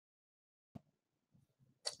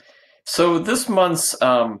So this month's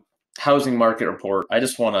housing market report, I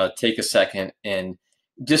just want to take a second and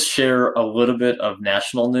just share a little bit of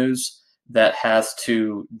national news that has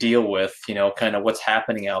to deal with, kind of what's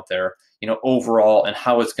happening out there, overall, and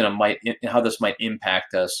how it's going to how this might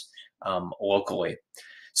impact us locally.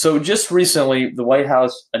 So just recently, the White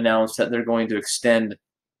House announced that they're going to extend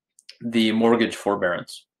the mortgage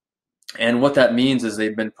forbearance. And what that means is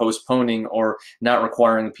they've been postponing or not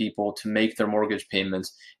requiring people to make their mortgage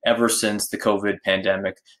payments ever since the COVID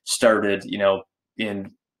pandemic started,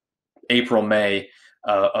 in April, May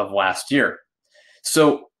of last year.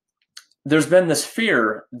 So there's been this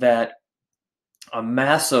fear that a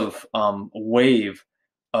massive wave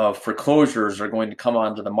of foreclosures are going to come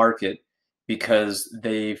onto the market because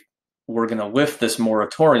they were going to lift this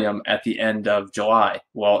moratorium at the end of July.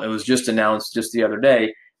 Well, it was just announced just the other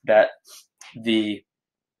day that the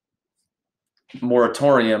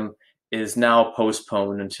moratorium is now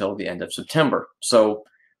postponed until the end of September. So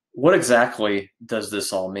what exactly does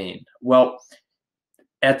this all mean? Well,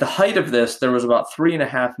 at the height of this, there was about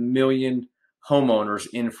 3.5 million homeowners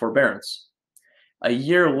in forbearance. A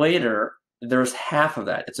year later, there's half of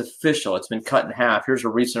that. It's official. It's been cut in half. Here's a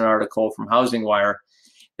recent article from Housing Wire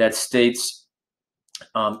that states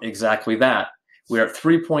exactly that. We're at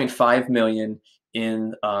 3.5 million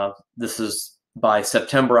in this is by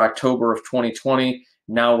September, October of 2020.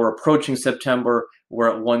 Now we're approaching September. We're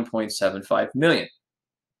at 1.75 million.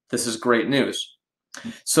 This is great news.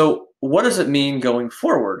 So what does it mean going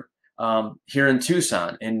forward here in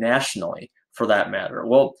Tucson and nationally for that matter?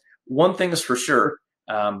 Well, one thing is for sure,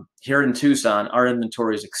 here in Tucson, our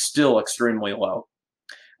inventory is still extremely low.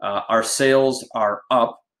 Our sales are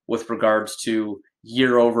up with regards to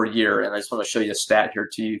year over year, and I just want to show you a stat here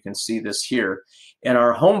too. You can see this here. And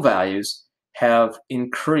our home values have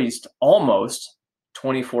increased almost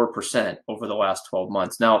 24% over the last 12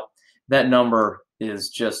 months. Now, that number is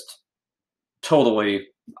just totally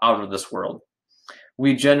out of this world.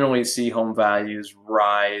 We generally see home values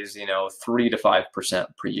rise, 3 to 5%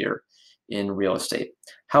 per year in real estate.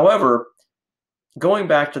 However, going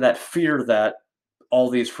back to that fear that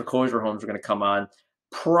all these foreclosure homes are going to come on,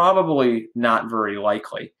 probably not very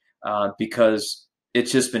likely because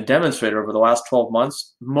it's just been demonstrated over the last 12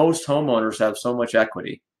 months, most homeowners have so much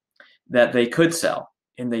equity that they could sell,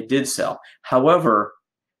 and they did sell. However,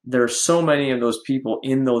 there's so many of those people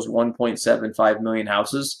in those 1.75 million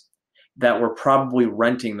houses that were probably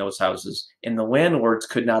renting those houses, and the landlords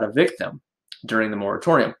could not evict them during the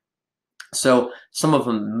moratorium. So some of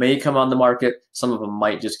them may come on the market, some of them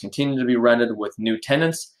might just continue to be rented with new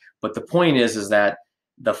tenants, but the point is that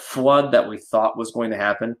the flood that we thought was going to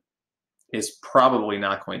happen is probably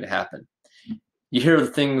not going to happen. You hear the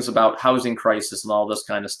things about housing crisis and all this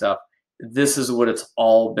kind of stuff. This is what it's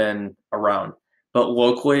all been around. But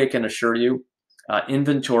locally, I can assure you,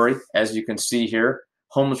 inventory, as you can see here,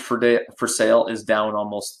 homes for sale is down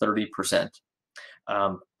almost 30%.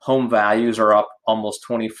 Home values are up almost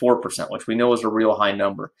 24%, which we know is a real high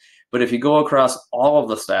number. But if you go across all of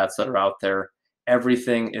the stats that are out there,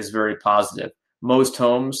 everything is very positive. Most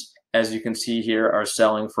homes, as you can see here, are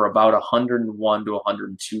selling for about 101 to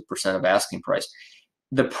 102% of asking price.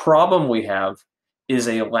 The problem we have is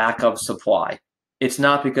a lack of supply. It's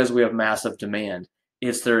not because we have massive demand.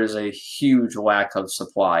 There is a huge lack of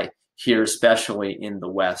supply here, especially in the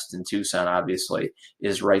West, and Tucson obviously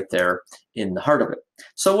is right there in the heart of it.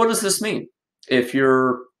 So what does this mean if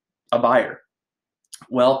you're a buyer?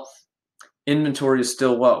 Well, inventory is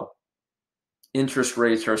still low. Interest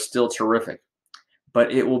rates are still terrific,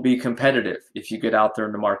 but it will be competitive if you get out there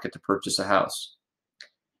in the market to purchase a house.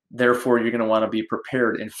 Therefore, you're going to want to be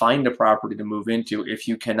prepared and find a property to move into if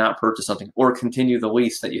you cannot purchase something or continue the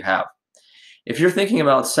lease that you have. If you're thinking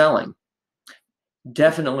about selling,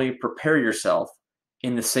 definitely prepare yourself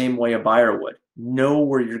in the same way a buyer would. Know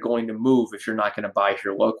where you're going to move if you're not going to buy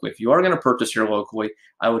here locally. If you are going to purchase here locally,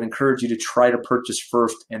 I would encourage you to try to purchase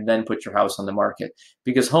first and then put your house on the market,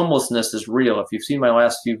 because homelessness is real. If you've seen my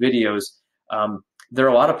last few videos, there are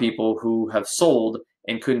a lot of people who have sold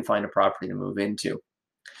and couldn't find a property to move into.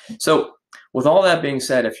 So with all that being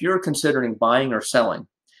said, if you're considering buying or selling,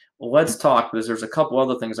 let's talk, because there's a couple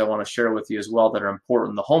other things I want to share with you as well that are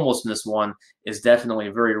important. The homelessness one is definitely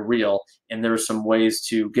very real, and there are some ways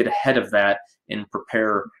to get ahead of that and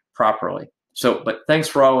prepare properly. But thanks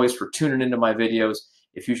for always for tuning into my videos.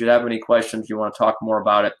 If you should have any questions, you want to talk more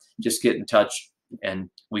about it, just get in touch and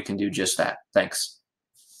we can do just that. Thanks.